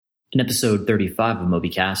In episode 35 of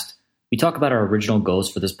MobyCast, we talk about our original goals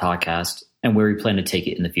for this podcast and where we plan to take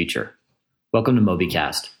it in the future. Welcome to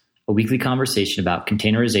MobyCast, a weekly conversation about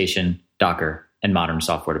containerization, Docker, and modern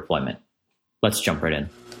software deployment. Let's jump right in.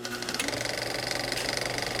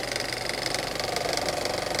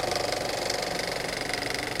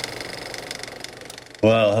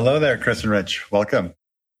 Well, hello there, Chris and Rich. Welcome.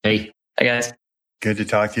 Hey. Hi, guys. Good to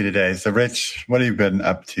talk to you today. So, Rich, what have you been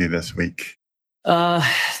up to this week?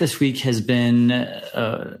 This week has been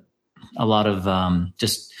a lot of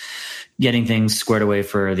just getting things squared away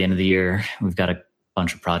for the end of the year. We've got a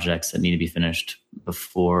bunch of projects that need to be finished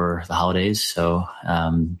before the holidays. So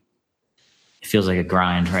it feels like a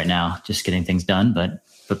grind right now, just getting things done,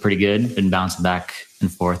 but pretty good. Been bouncing back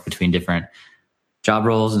and forth between different job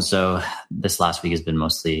roles. And so this last week has been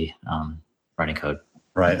mostly writing code.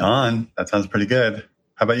 Right on. That sounds pretty good.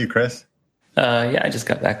 How about you, Chris? I just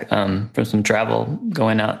got back from some travel,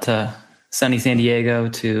 going out to sunny San Diego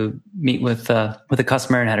to meet with a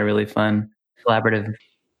customer and had a really fun collaborative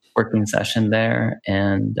working session there.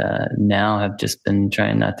 And now have just been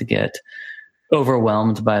trying not to get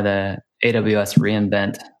overwhelmed by the AWS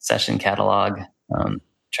reInvent session catalog,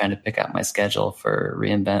 trying to pick out my schedule for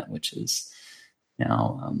reInvent, which is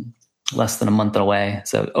now less than a month away.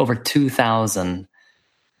 So over 2,000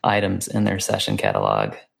 items in their session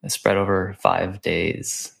catalog spread over 5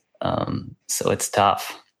 days. So it's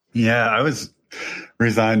tough. Yeah, I was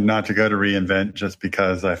resigned not to go to reInvent just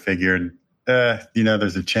because I figured,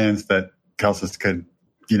 there's a chance that Kelsis could,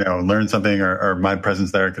 learn something or my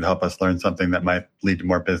presence there could help us learn something that might lead to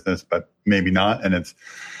more business, but maybe not. And it's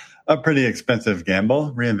a pretty expensive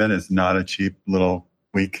gamble. reInvent is not a cheap little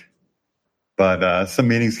week. But some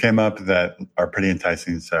meetings came up that are pretty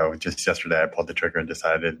enticing. So just yesterday, I pulled the trigger and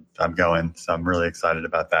decided I'm going. So I'm really excited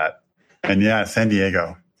about that. And yeah, San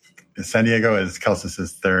Diego. San Diego is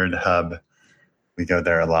Kelsis' third hub. We go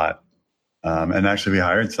there a lot. And actually, we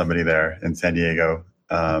hired somebody there in San Diego.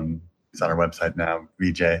 He's on our website now,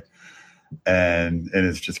 Vijay. And it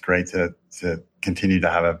is just great to continue to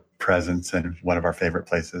have a presence in one of our favorite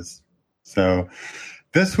places. So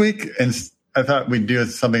this week, I thought we'd do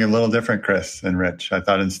something a little different, Chris and Rich. I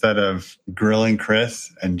thought instead of grilling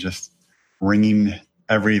Chris and just wringing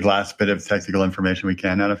every last bit of technical information we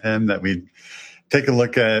can out of him, that we'd take a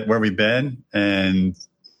look at where we've been and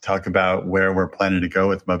talk about where we're planning to go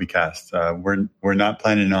with MobyCast. We're not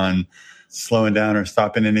planning on slowing down or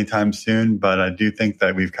stopping anytime soon, but I do think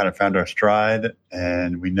that we've kind of found our stride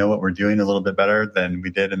and we know what we're doing a little bit better than we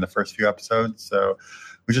did in the first few episodes. So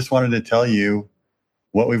we just wanted to tell you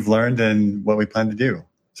what we've learned and what we plan to do.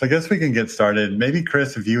 So I guess we can get started. Maybe,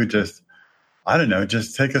 Chris, if you would just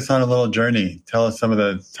take us on a little journey. Tell us some of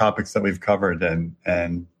the topics that we've covered and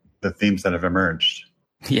the themes that have emerged.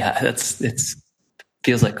 Yeah, it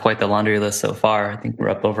feels like quite the laundry list so far. I think we're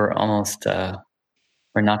up over almost,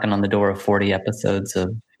 we're knocking on the door of 40 episodes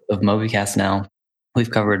of MobyCast now.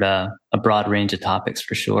 We've covered a broad range of topics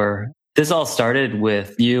for sure. This all started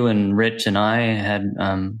with you and Rich and I had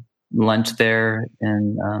lunch there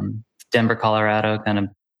in Denver, Colorado, kind of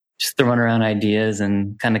just throwing around ideas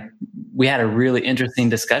and we had a really interesting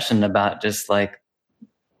discussion about just like,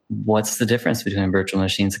 what's the difference between virtual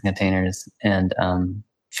machines and containers? And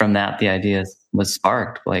from that, the idea was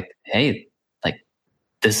sparked like, hey, like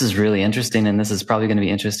this is really interesting. And this is probably going to be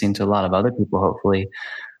interesting to a lot of other people, hopefully.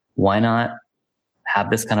 Why not have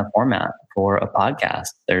this kind of format for a podcast?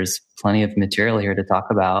 There's plenty of material here to talk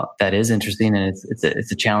about that is interesting, and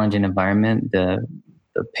it's a challenging environment. The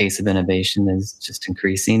pace of innovation is just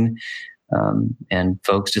increasing, and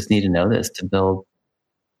folks just need to know this to build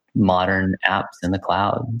modern apps in the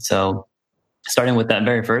cloud. So starting with that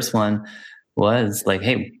very first one was like,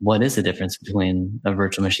 hey, what is the difference between a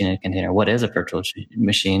virtual machine and a container? What is a virtual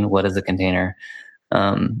machine? What is a container?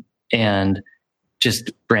 And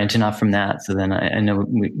just branching off from that. So then I know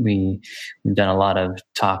we've done a lot of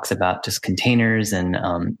talks about just containers and,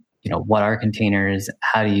 what are containers?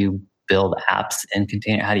 How do you build apps in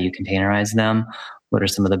container? How do you containerize them? What are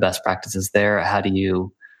some of the best practices there? How do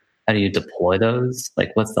you deploy those?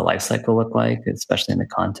 Like, what's the life cycle look like, especially in the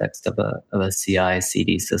context of a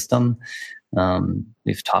CI/CD system?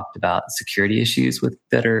 We've talked about security issues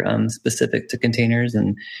that are specific to containers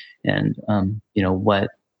and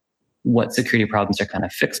what security problems are kind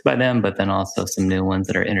of fixed by them, but then also some new ones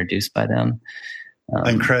that are introduced by them.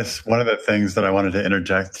 And Chris, one of the things that I wanted to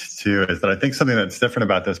interject too is that I think something that's different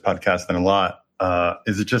about this podcast than a lot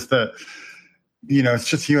is it just that, it's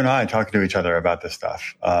just you and I talking to each other about this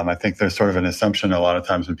stuff. I think there's sort of an assumption a lot of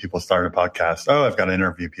times when people start a podcast, I've got to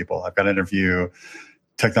interview people. I've got to interview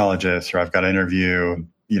technologists, or I've got to interview,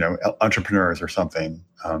 entrepreneurs or something.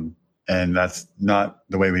 And that's not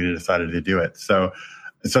the way we decided to do it. So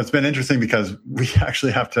it's been interesting because we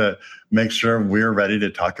actually have to make sure we're ready to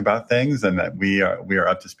talk about things and that we are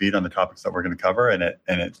up to speed on the topics that we're going to cover. And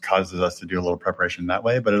it causes us to do a little preparation that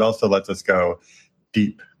way, but it also lets us go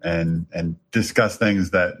deep and discuss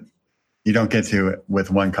things that you don't get to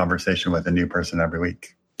with one conversation with a new person every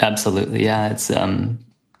week. Absolutely. Yeah. It's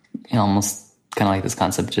almost kind of like this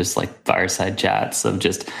concept, just like fireside chats of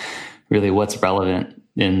just really what's relevant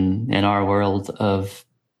in our world of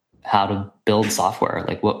how to build software,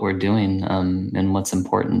 like what we're doing, and what's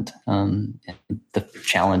important, and the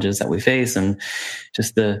challenges that we face, and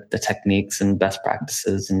just the techniques and best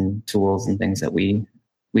practices and tools and things that we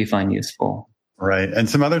find useful. Right. And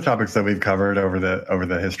some other topics that we've covered over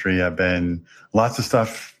the history have been lots of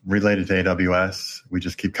stuff related to AWS. We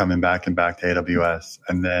just keep coming back and back to AWS.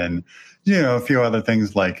 And then, a few other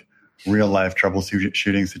things like real life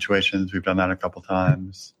troubleshooting situations. We've done that a couple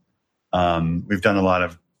times. We've done a lot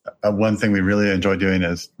of one thing we really enjoy doing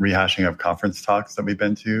is rehashing of conference talks that we've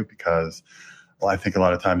been to, because I think a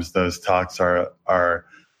lot of times those talks are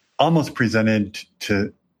almost presented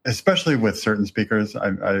to, especially with certain speakers.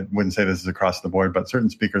 I wouldn't say this is across the board, but certain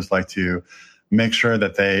speakers like to make sure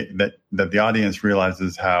that that the audience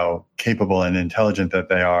realizes how capable and intelligent that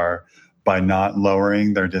they are by not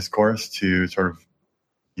lowering their discourse to sort of,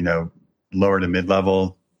 lower to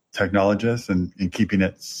mid-level technologists and keeping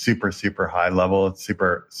it super, super high level. It's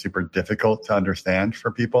super, super difficult to understand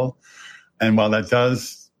for people. And while that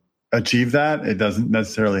does achieve that, it doesn't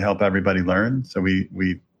necessarily help everybody learn. So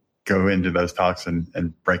we go into those talks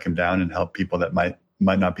and break them down and help people that might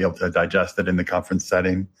not be able to digest it in the conference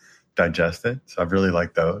setting, digest it. So I've really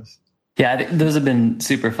liked those. Yeah, those have been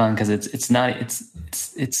super fun because it's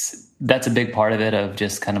that's a big part of it, of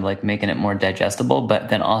just kind of like making it more digestible, but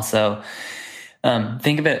then also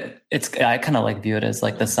think of it. I kind of like view it as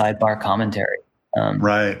like the sidebar commentary.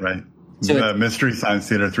 Right. So the Mystery Science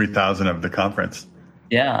Theater 3000 of the conference.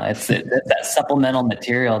 Yeah, it's that supplemental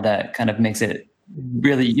material that kind of makes it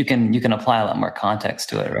really, you can apply a lot more context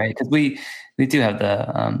to it, right? Because we do have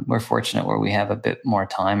we're fortunate where we have a bit more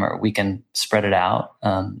time, or we can spread it out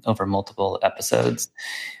over multiple episodes,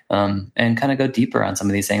 and kind of go deeper on some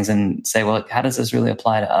of these things and say, well, how does this really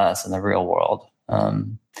apply to us in the real world?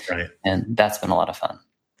 Right. And that's been a lot of fun.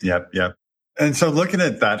 Yep. And so looking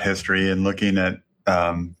at that history and looking at,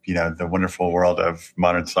 the wonderful world of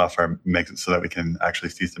modern software makes it so that we can actually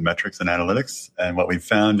see some metrics and analytics. And what we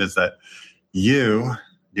found is that you,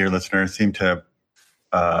 dear listeners, seem to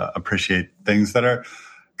appreciate things that are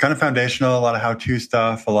kind of foundational, a lot of how-to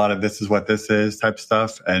stuff, a lot of this is what this is type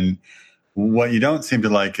stuff. And what you don't seem to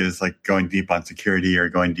like is like going deep on security or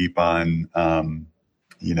going deep on,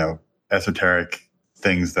 esoteric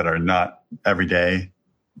things that are not everyday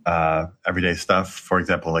stuff. For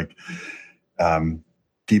example, like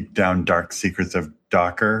deep down dark secrets of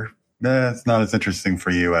Docker. It's not as interesting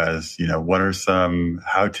for you as, what's some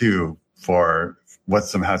how-to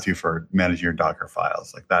for managing your Docker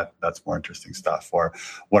files? Like that's more interesting stuff. Or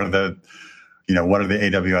what are the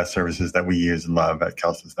AWS services that we use and love at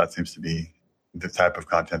Kelsus? That seems to be the type of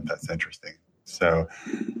content that's interesting. So,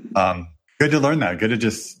 good to learn that. Good to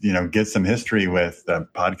just, get some history with the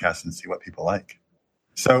podcast and see what people like.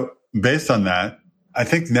 So based on that, I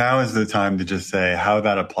think now is the time to just say how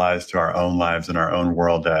that applies to our own lives and our own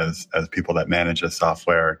world as people that manage a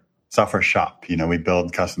software shop. We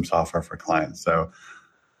build custom software for clients. So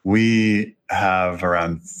we have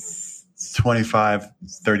around 25,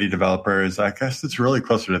 30 developers. I guess it's really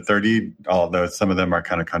closer to 30, although some of them are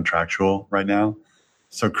kind of contractual right now.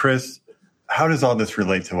 So Chris, how does all this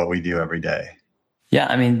relate to what we do every day? Yeah,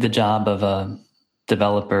 I mean, the job of a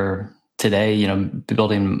developer today,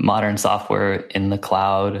 building modern software in the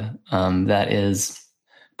cloud that is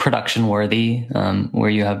production worthy, where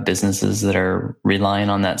you have businesses that are relying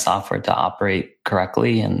on that software to operate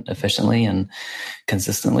correctly and efficiently and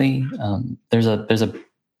consistently. There's a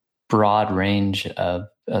broad range of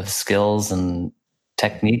skills and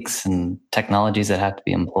techniques and technologies that have to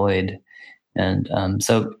be employed. And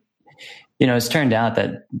so, it's turned out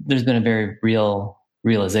that there's been a very real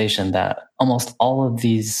realization that almost all of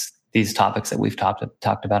these topics that we've talked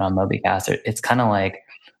about on MobyCast, it's kind of like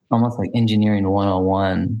almost like engineering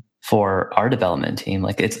 101 for our development team.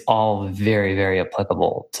 Like it's all very, very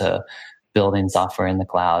applicable to building software in the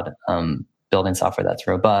cloud, building software that's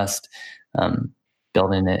robust,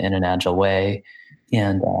 building it in an agile way.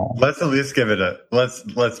 And let's at least give it let's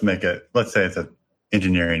say it's a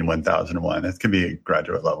engineering 1001. It could be a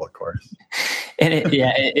graduate level course. And it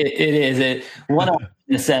is. It one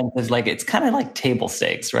in a sense is like, it's kind of like table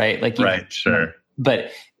stakes, right? Like, right, sure.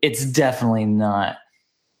 But it's definitely not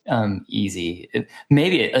easy.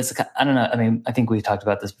 I don't know. I mean, I think we talked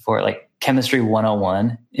about this before, like chemistry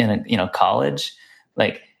 101 in college,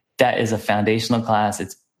 like that is a foundational class.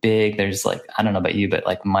 It's big. There's like, I don't know about you, but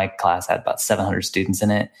like my class had about 700 students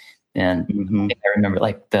in it. And I remember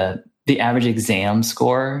like the average exam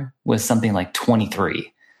score was something like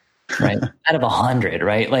 23, right? Out of 100,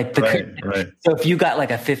 right? Like right. So if you got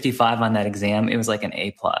like a 55 on that exam, it was like an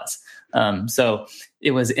A+. So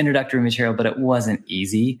it was introductory material, but it wasn't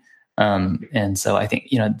easy. And so I think,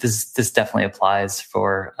 this definitely applies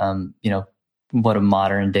for, what a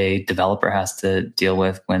modern day developer has to deal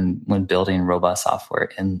with when building robust software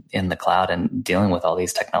in the cloud and dealing with all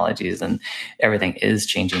these technologies, and everything is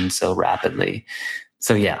changing so rapidly.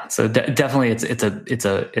 So yeah, definitely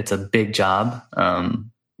it's a big job,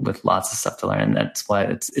 with lots of stuff to learn. And that's why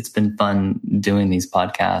it's been fun doing these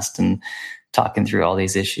podcasts and talking through all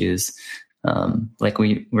these issues. Like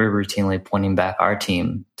we're routinely pointing back our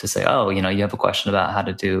team to say, oh, you have a question about how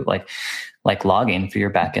to do like logging for your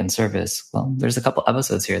backend service. Well, there's a couple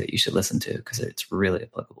episodes here that you should listen to because it's really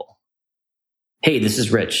applicable. Hey, this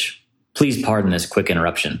is Rich. Please pardon this quick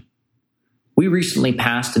interruption. We recently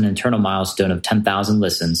passed an internal milestone of 10,000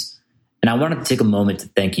 listens, and I wanted to take a moment to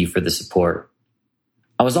thank you for the support.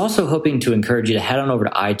 I was also hoping to encourage you to head on over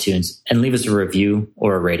to iTunes and leave us a review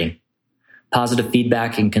or a rating. Positive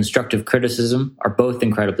feedback and constructive criticism are both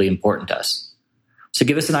incredibly important to us. So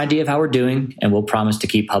give us an idea of how we're doing, and we'll promise to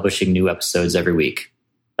keep publishing new episodes every week.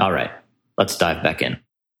 All right, let's dive back in.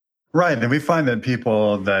 Right, and we find that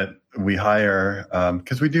people that we hire,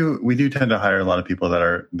 because we do tend to hire a lot of people that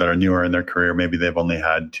are newer in their career. Maybe they've only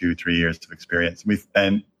had 2-3 years of experience.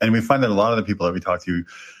 And we find that a lot of the people that we talk to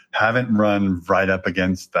haven't run right up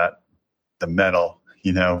against the metal,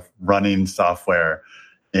 running software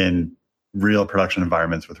in real production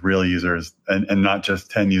environments with real users, and not just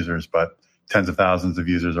 10 users, but tens of thousands of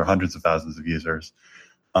users or hundreds of thousands of users.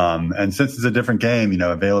 And since it's a different game,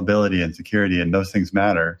 availability and security and those things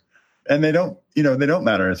matter. And they don't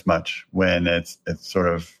matter as much when it's sort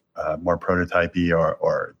of more prototypey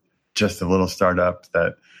or just a little startup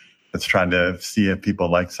that's trying to see if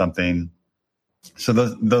people like something. So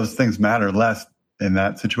those things matter less in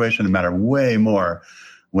that situation and matter way more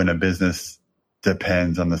when a business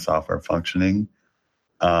depends on the software functioning.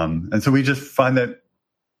 And so we just find that,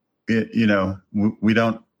 we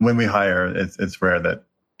don't, when we hire, it's rare that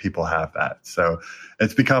people have that. So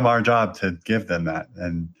it's become our job to give them that.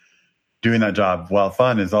 And doing that job, while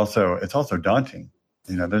fun, it's also daunting.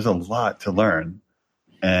 There's a lot to learn.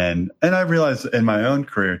 And I realized in my own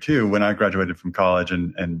career too, when I graduated from college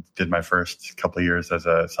and did my first couple of years as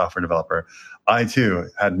a software developer, I too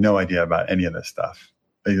had no idea about any of this stuff.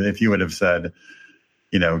 If you would have said,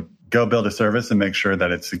 go build a service and make sure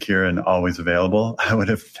that it's secure and always available, I would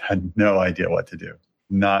have had no idea what to do.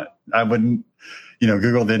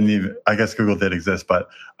 Google didn't even, I guess Google did exist, but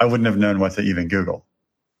I wouldn't have known what to even Google.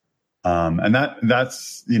 And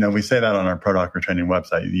that's, we say that on our Pro Docker training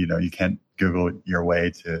website, you can't Google your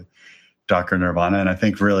way to Docker Nirvana. And I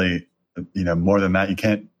think really, more than that, you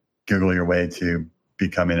can't Google your way to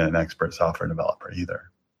becoming an expert software developer either.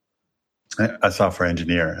 A software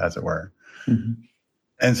engineer, as it were. Mm-hmm.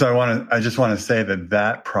 And so I just want to say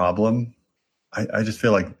that problem, I just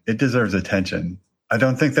feel like it deserves attention. I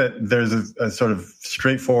don't think that there's a sort of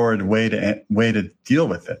straightforward way to deal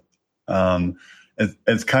with it.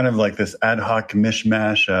 It's kind of like this ad hoc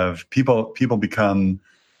mishmash of people become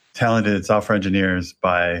talented software engineers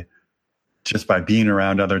by being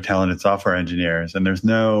around other talented software engineers. And there's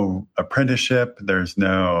no apprenticeship. There's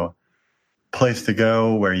no place to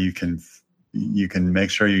go where you can make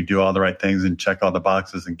sure you do all the right things and check all the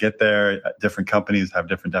boxes and get there. Different companies have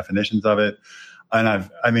different definitions of it.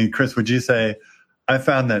 And Chris, would you say, I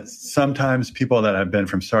found that sometimes people that have been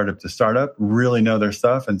from startup to startup really know their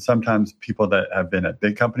stuff, and sometimes people that have been at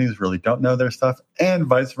big companies really don't know their stuff, and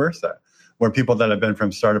vice versa, where people that have been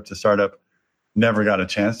from startup to startup never got a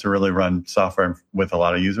chance to really run software with a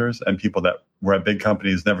lot of users, and people that were at big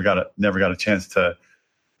companies never got a chance to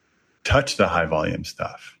touch the high volume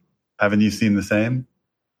stuff. Haven't you seen the same?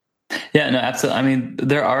 Yeah, no, absolutely.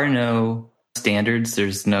 There are no standards.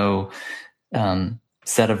 There's no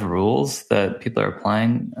set of rules that people are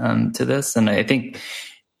applying to this. And I think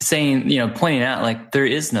pointing out like there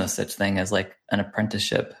is no such thing as like an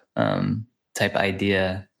apprenticeship type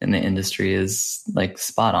idea in the industry is like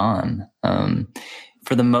spot on.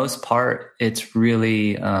 For the most part, it's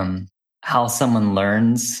really how someone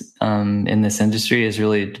learns in this industry is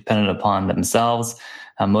really dependent upon themselves,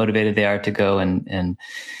 how motivated they are to go and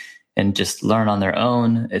just learn on their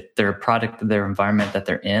own. They're a product of their environment that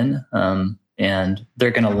they're in. And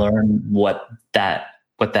they're going to learn what that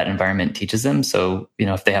what that environment teaches them. So,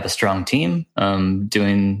 if they have a strong team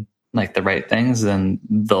doing like the right things, then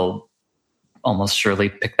they'll almost surely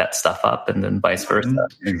pick that stuff up, and then vice versa.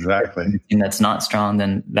 Exactly. And that's not strong,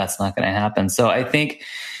 then that's not going to happen. So I think,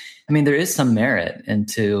 there is some merit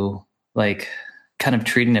into like kind of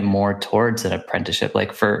treating it more towards an apprenticeship,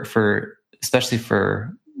 like for especially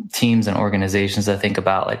for teams and organizations that think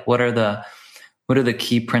about like, what are the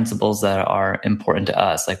key principles that are important to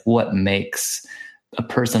us? Like what makes a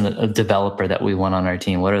person a developer that we want on our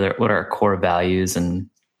team? What are our core values and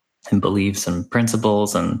beliefs and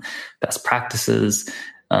principles and best practices?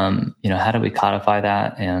 How do we codify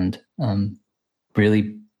that and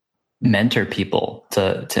really mentor people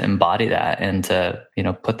to embody that and to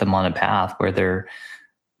put them on a path where they're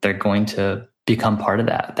going to become part of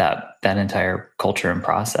that entire culture and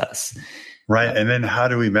process. Right. And then how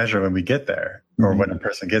do we measure when we get there or when a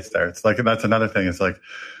person gets there? It's like, that's another thing. It's like,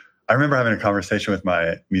 I remember having a conversation with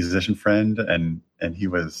my musician friend and he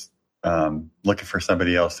was looking for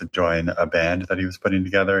somebody else to join a band that he was putting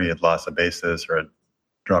together. He had lost a bassist or a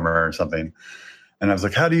drummer or something. And I was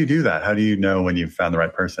like, how do you do that? How do you know when you've found the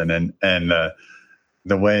right person? And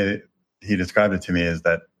the way he described it to me is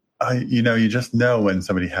that, you just know when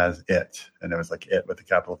somebody has it. And it was like it with a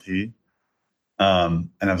capital T. And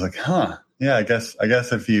I was like, yeah, I guess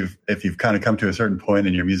if you've kind of come to a certain point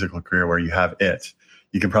in your musical career where you have it,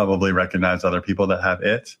 you can probably recognize other people that have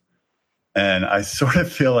it. And I sort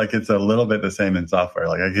of feel like it's a little bit the same in software.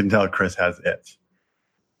 Like I can tell Chris has it.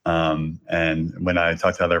 And when I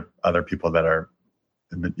talk to other people that are,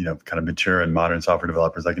 kind of mature and modern software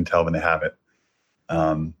developers, I can tell when they have it.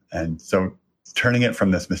 And so turning it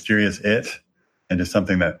from this mysterious it into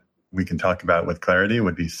something that we can talk about with clarity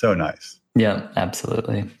would be so nice. Yeah,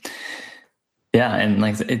 absolutely. Yeah. And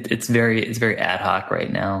like, it's very ad hoc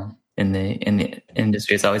right now in the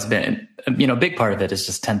industry. It's always been, a big part of it is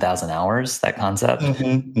just 10,000 hours, that concept.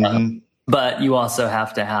 But you also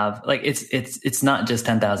have to have like, it's not just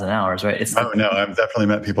 10,000 hours, right? No, I've definitely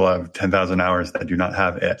met people who have 10,000 hours that do not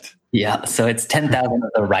have it. Yeah. So it's 10,000 of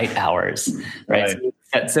the right hours, right?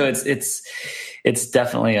 So it's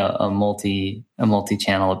definitely a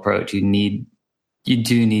multi-channel approach. You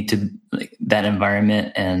do need to like that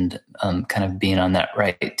environment and kind of being on that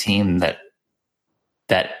right team that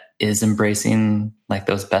is embracing like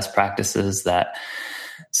those best practices, that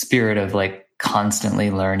spirit of like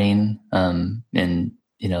constantly learning and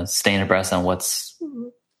staying abreast on what's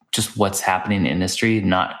happening in the industry.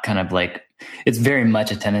 Not kind of like, it's very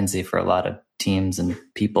much a tendency for a lot of teams and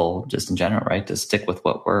people just in general, right, to stick with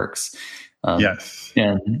what works. Yes.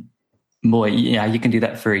 And boy, yeah, you can do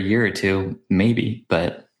that for a year or two, maybe,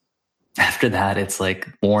 but after that, it's like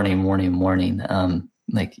warning.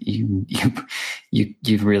 Like you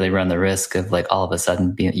really run the risk of like all of a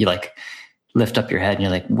sudden you like lift up your head and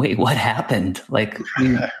you're like, wait, what happened? Like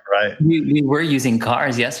we were using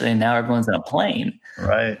cars yesterday and now everyone's in a plane.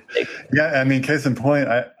 Right. Yeah. I mean, case in point,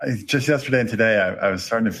 I just yesterday and today, I was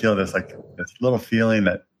starting to feel this little feeling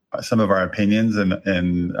that some of our opinions in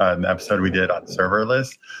an episode we did on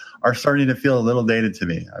serverless are starting to feel a little dated to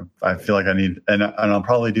me. I feel like I need, and I'll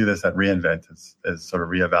probably do this at reInvent is sort of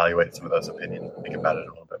reevaluate some of those opinions and think about it a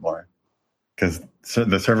little bit more. Because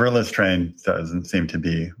the serverless train doesn't seem to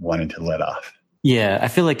be wanting to let off. Yeah, I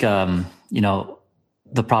feel like,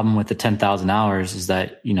 the problem with the 10,000 hours is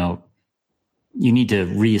that, you need to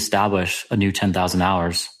reestablish a new 10,000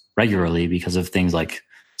 hours regularly because of things like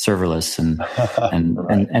serverless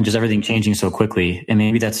and just everything changing so quickly. And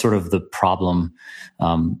maybe that's sort of the problem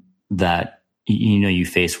that, you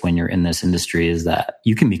face when you're in this industry, is that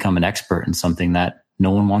you can become an expert in something that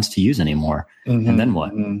no one wants to use anymore. Mm-hmm. And then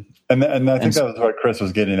what? Mm-hmm. And I think that was what Chris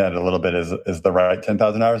was getting at a little bit is the right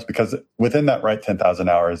 10,000 hours, because within that right 10,000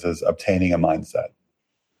 hours is obtaining a mindset.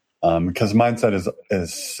 Because mindset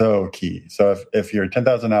is so key. So if your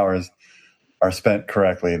 10,000 hours are spent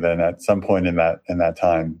correctly, then at some point in that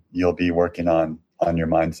time, you'll be working on your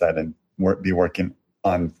mindset and be working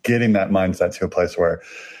on getting that mindset to a place where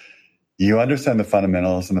you understand the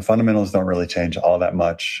fundamentals, and the fundamentals don't really change all that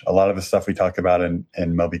much. A lot of the stuff we talk about in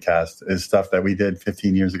MobyCast is stuff that we did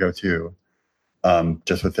 15 years ago too,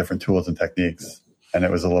 just with different tools and techniques. And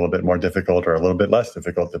it was a little bit more difficult or a little bit less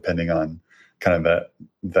difficult depending on kind of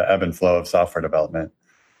the ebb and flow of software development.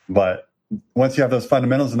 But once you have those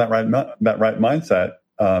fundamentals and that right mindset,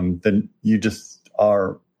 then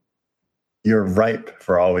you're ripe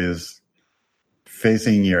for always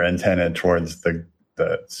facing your antenna towards the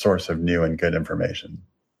source of new and good information,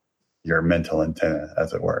 your mental antenna,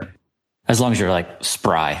 as it were. As long as you're like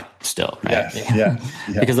spry still, right? Yes, yeah.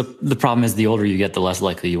 Because the problem is the older you get, the less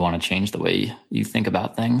likely you want to change the way you think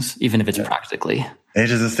about things, even if it's practically.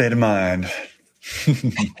 Age is a state of mind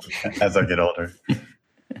as I get older.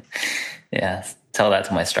 Yeah, tell that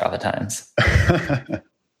to my Strava times.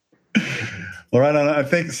 Well, right on. I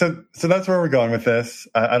think so. So that's where we're going with this.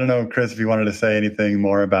 I don't know, Chris, if you wanted to say anything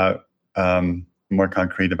more about, more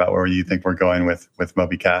concrete about where you think we're going with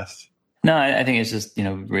MobyCast. No, I think it's just,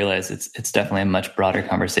 realize it's definitely a much broader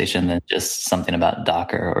conversation than just something about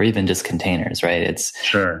Docker or even just containers, right? It's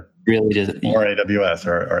sure really just or AWS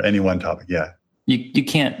or any one topic. Yeah, you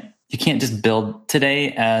can't just build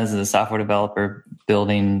today as a software developer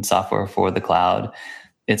building software for the cloud.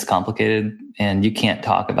 It's complicated, and you can't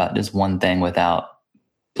talk about just one thing without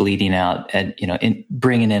bleeding out and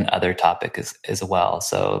bringing in other topics as well.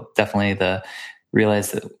 So definitely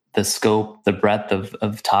realize that the scope, the breadth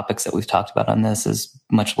of topics that we've talked about on this is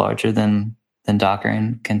much larger than Docker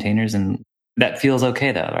and containers, and that feels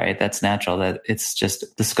okay though, right? That's natural. That it's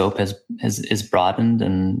just the scope is broadened,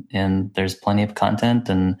 and there's plenty of content,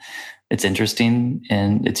 and it's interesting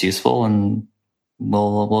and it's useful, and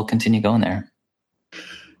we'll continue going there.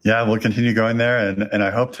 Yeah, we'll continue going there, and I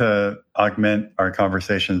hope to augment our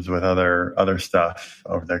conversations with other stuff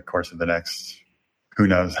over the course of the next who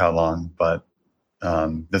knows how long. But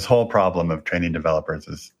this whole problem of training developers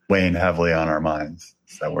is weighing heavily on our minds,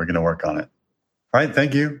 so we're going to work on it. All right,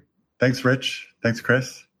 thank you. Thanks, Rich. Thanks,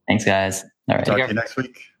 Chris. Thanks, guys. All right, talk to you next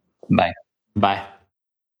week. Bye. Bye.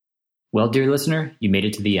 Well, dear listener, you made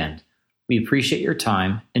it to the end. We appreciate your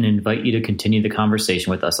time and invite you to continue the conversation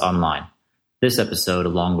with us online. This episode,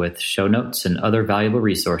 along with show notes and other valuable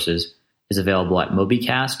resources, is available at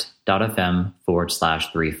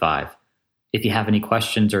mobycast.fm/35. If you have any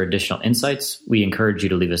questions or additional insights, we encourage you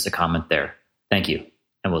to leave us a comment there. Thank you,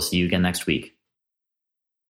 and we'll see you again next week.